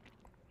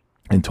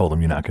and told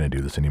him, you're not going to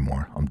do this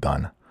anymore. I'm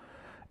done.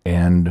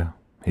 And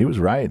he was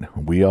right.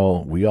 We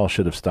all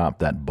should have stopped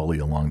that bully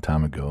a long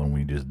time ago, and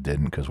we just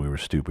didn't because we were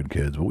stupid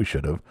kids, but we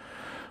should have.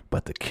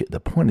 But the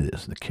point of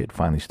this, the kid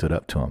finally stood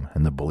up to him,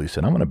 and the bully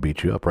said, I'm going to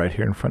beat you up right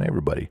here in front of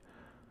everybody.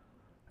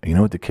 And you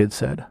know what the kid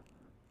said?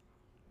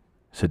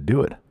 He said,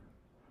 do it.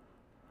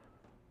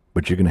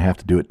 But you're going to have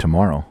to do it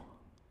tomorrow.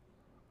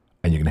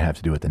 And you're going to have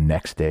to do it the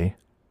next day,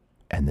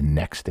 and the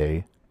next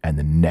day, and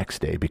the next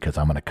day, because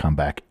I'm going to come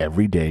back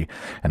every day,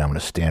 and I'm going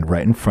to stand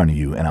right in front of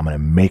you, and I'm going to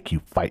make you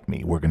fight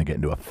me. We're going to get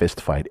into a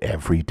fist fight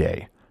every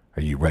day.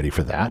 Are you ready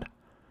for that?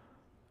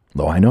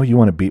 Though I know you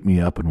want to beat me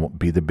up and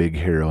be the big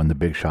hero and the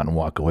big shot and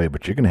walk away,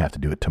 but you're going to have to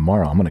do it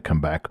tomorrow. I'm going to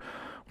come back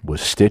with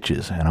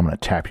stitches, and I'm going to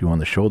tap you on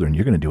the shoulder, and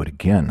you're going to do it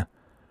again.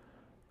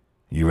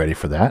 You ready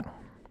for that?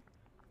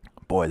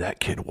 Boy, that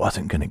kid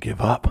wasn't going to give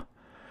up.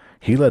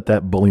 He let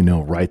that bully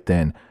know right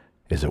then,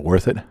 is it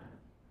worth it?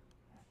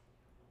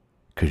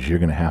 Because you're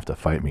going to have to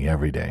fight me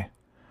every day.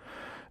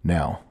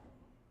 Now,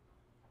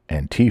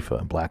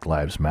 Antifa, Black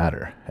Lives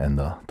Matter, and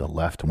the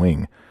left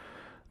wing,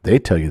 they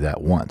tell you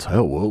that once.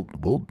 Oh,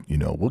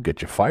 we'll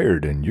get you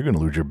fired, and you're going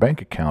to lose your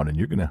bank account, and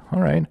you're going to,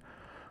 all right,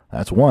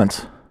 that's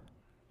once.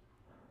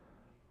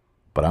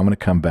 But I'm going to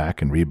come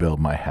back and rebuild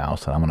my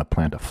house, and I'm going to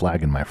plant a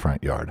flag in my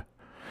front yard.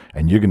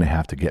 And you're going to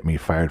have to get me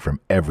fired from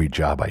every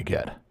job I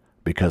get,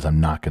 because I'm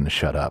not going to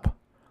shut up.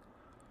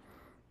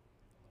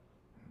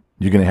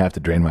 You're going to have to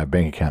drain my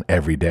bank account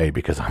every day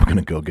because I'm going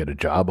to go get a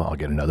job. I'll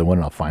get another one,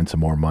 and I'll find some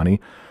more money.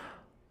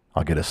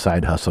 I'll get a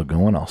side hustle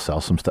going. I'll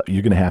sell some stuff.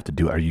 You're going to have to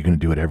do. Are you going to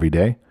do it every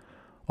day?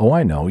 Oh,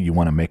 I know. You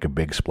want to make a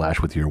big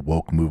splash with your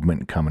woke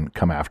movement and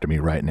come after me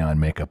right now and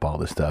make up all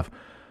this stuff.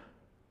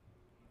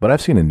 But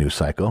I've seen a news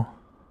cycle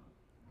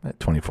at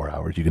 24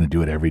 hours. You're going to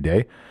do it every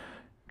day?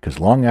 Because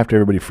long after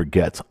everybody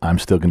forgets, I'm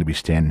still going to be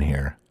standing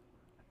here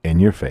in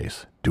your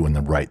face doing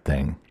the right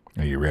thing.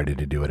 Are you ready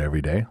to do it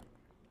every day?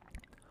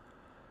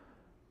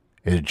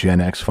 Is Gen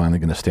X finally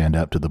going to stand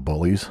up to the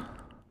bullies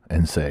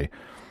and say,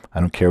 I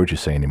don't care what you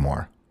say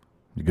anymore.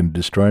 You're going to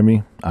destroy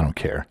me? I don't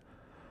care.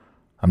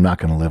 I'm not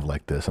going to live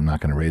like this. I'm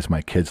not going to raise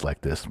my kids like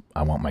this.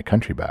 I want my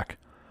country back.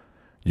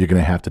 You're going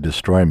to have to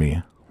destroy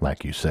me,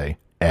 like you say,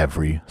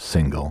 every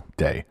single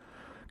day,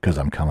 because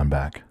I'm coming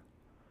back.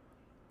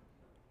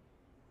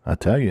 I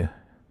tell you,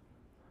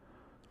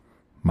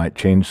 might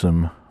change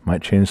some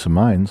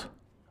minds,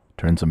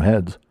 turn some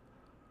heads.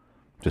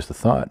 Just a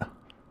thought.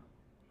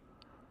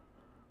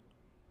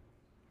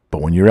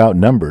 But when you're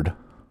outnumbered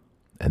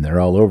and they're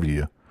all over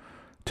you,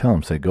 tell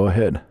them, say, go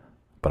ahead,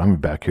 but I'm going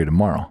to be back here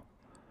tomorrow.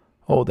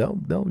 Oh,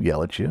 they'll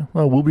yell at you.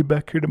 Well, we'll be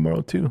back here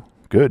tomorrow too.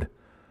 Good.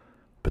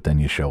 But then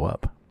you show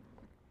up.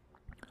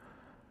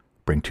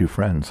 Bring 2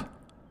 friends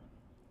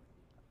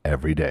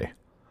every day.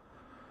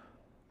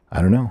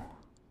 I don't know.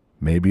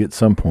 Maybe at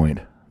some point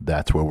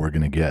that's where we're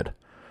going to get.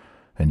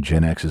 And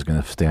Gen X is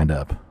going to stand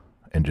up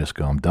and just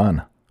go, I'm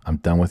done. I'm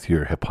done with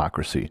your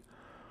hypocrisy.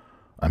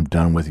 I'm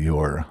done with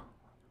your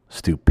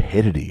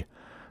stupidity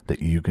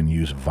that you can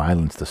use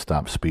violence to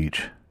stop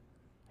speech.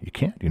 You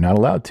can't. You're not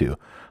allowed to.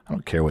 I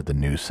don't care what the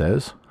news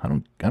says. I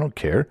don't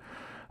care.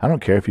 I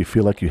don't care if you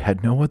feel like you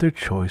had no other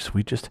choice.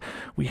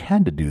 We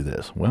had to do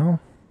this.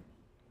 Well,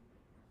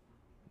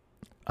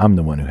 I'm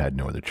the one who had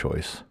no other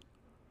choice.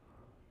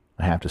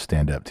 I have to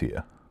stand up to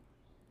you.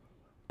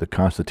 The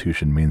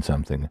Constitution means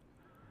something.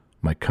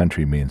 My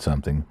country means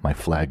something. My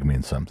flag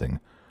means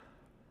something.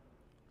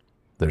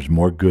 There's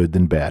more good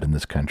than bad in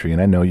this country, and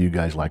I know you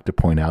guys like to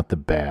point out the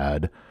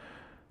bad.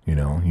 You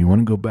know, you want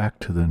to go back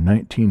to the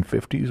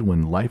 1950s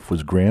when life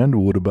was grand?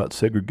 What about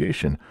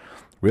segregation?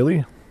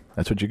 Really?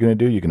 That's what you're going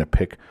to do? You're going to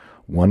pick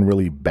one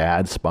really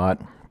bad spot,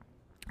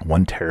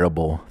 one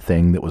terrible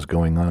thing that was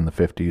going on in the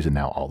 50s, and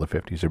now all the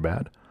 50s are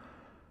bad?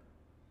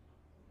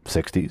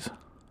 60s.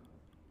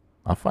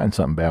 I'll find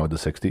something bad with the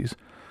 60s.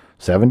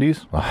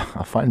 70s,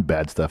 I'll find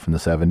bad stuff in the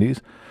 70s.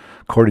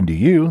 According to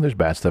you, there's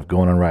bad stuff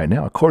going on right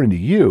now. According to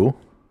you,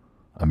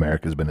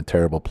 America's been a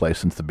terrible place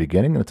since the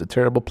beginning, and it's a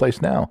terrible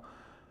place now.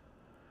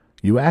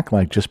 You act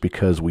like just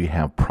because we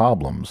have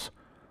problems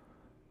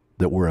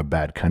that we're a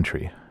bad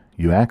country.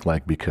 You act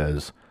like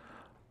because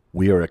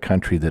we are a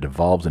country that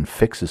evolves and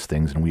fixes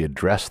things, and we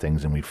address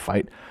things, and we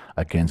fight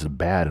against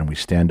bad, and we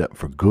stand up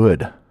for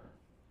good,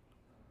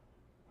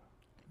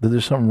 that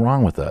there's something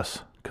wrong with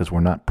us because we're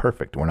not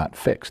perfect. We're not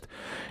fixed.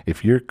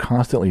 If you're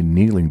constantly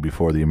kneeling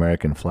before the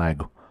American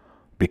flag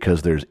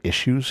because there's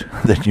issues,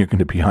 then you're going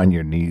to be on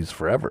your knees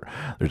forever.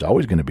 There's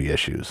always going to be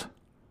issues.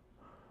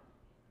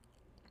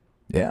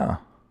 Yeah.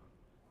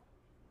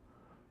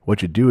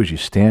 What you do is you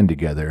stand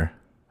together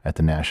at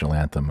the national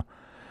anthem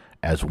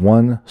as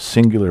one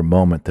singular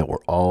moment that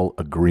we're all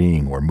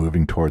agreeing we're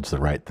moving towards the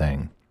right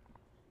thing.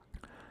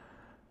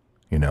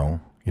 You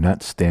know, you're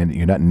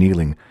not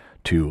kneeling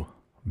to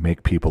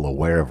make people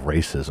aware of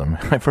racism.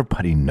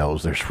 Everybody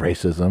knows there's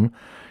racism.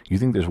 You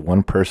think there's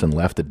one person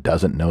left that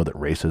doesn't know that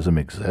racism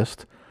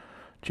exists?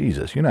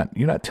 Jesus, you're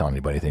not telling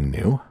anybody anything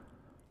new.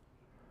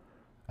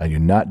 And you're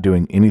not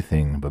doing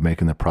anything but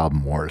making the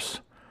problem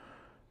worse.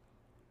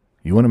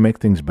 You want to make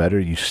things better?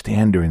 You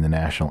stand during the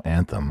national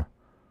anthem.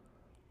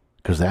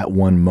 Because that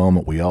one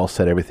moment we all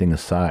set everything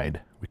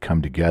aside, we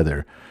come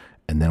together,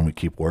 and then we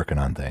keep working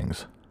on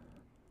things.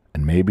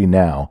 And maybe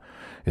now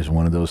is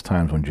one of those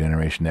times when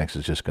Generation X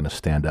is just going to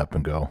stand up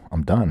and go,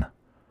 I'm done.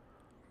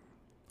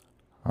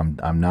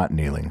 I'm not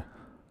kneeling.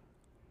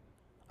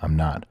 I'm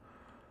not.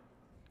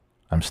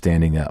 I'm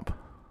standing up.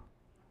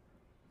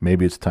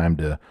 Maybe it's time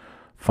to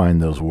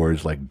find those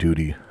words like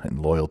duty and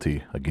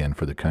loyalty again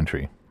for the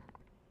country.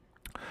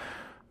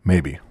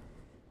 Maybe.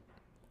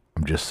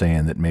 I'm just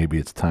saying that maybe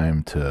it's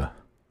time to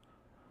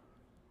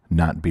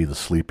not be the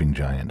sleeping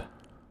giant.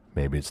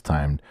 Maybe it's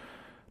time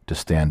to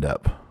stand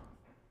up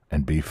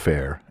and be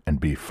fair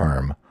and be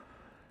firm.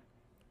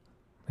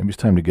 Maybe it's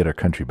time to get our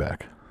country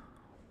back.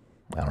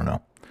 I don't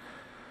know.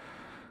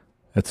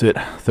 That's it.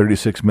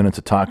 36 minutes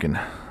of talking.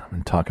 I've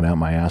been talking out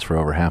my ass for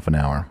over half an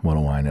hour. What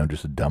do I know?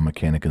 Just a dumb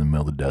mechanic in the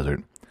middle of the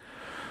desert.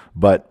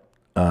 But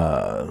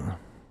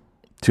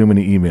too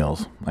many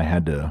emails. I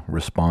had to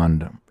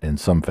respond in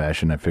some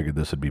fashion. I figured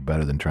this would be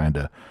better than trying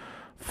to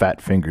fat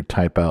finger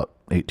type out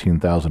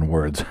 18,000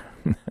 words.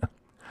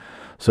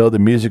 So the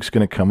music's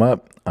going to come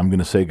up. I'm going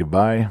to say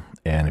goodbye.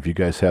 And if you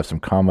guys have some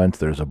comments,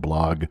 there's a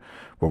blog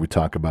where we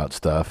talk about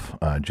stuff,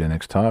 Gen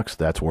X Talks.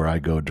 That's where I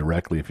go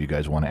directly if you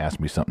guys want to ask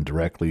me something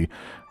directly.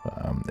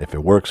 If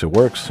it works, it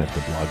works. If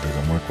the blog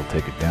doesn't work, we'll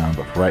take it down.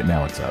 But for right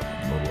now, it's up.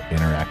 A little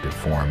interactive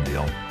forum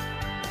deal.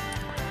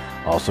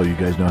 Also, you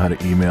guys know how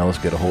to email us,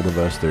 get a hold of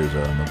us. There's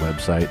on the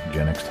website,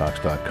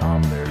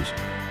 genxtalks.com. There's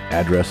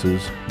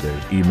addresses,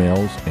 there's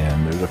emails,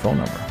 and there's a phone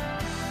number.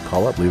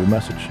 Call up, leave a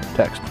message,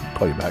 text,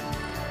 call you back.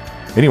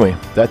 Anyway,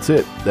 that's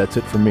it. That's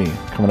it for me.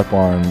 Coming up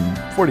on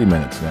 40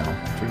 minutes now,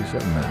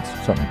 37 minutes,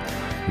 something.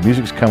 The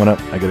music's coming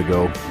up. I got to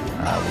go.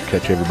 We'll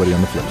catch everybody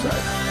on the flip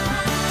side.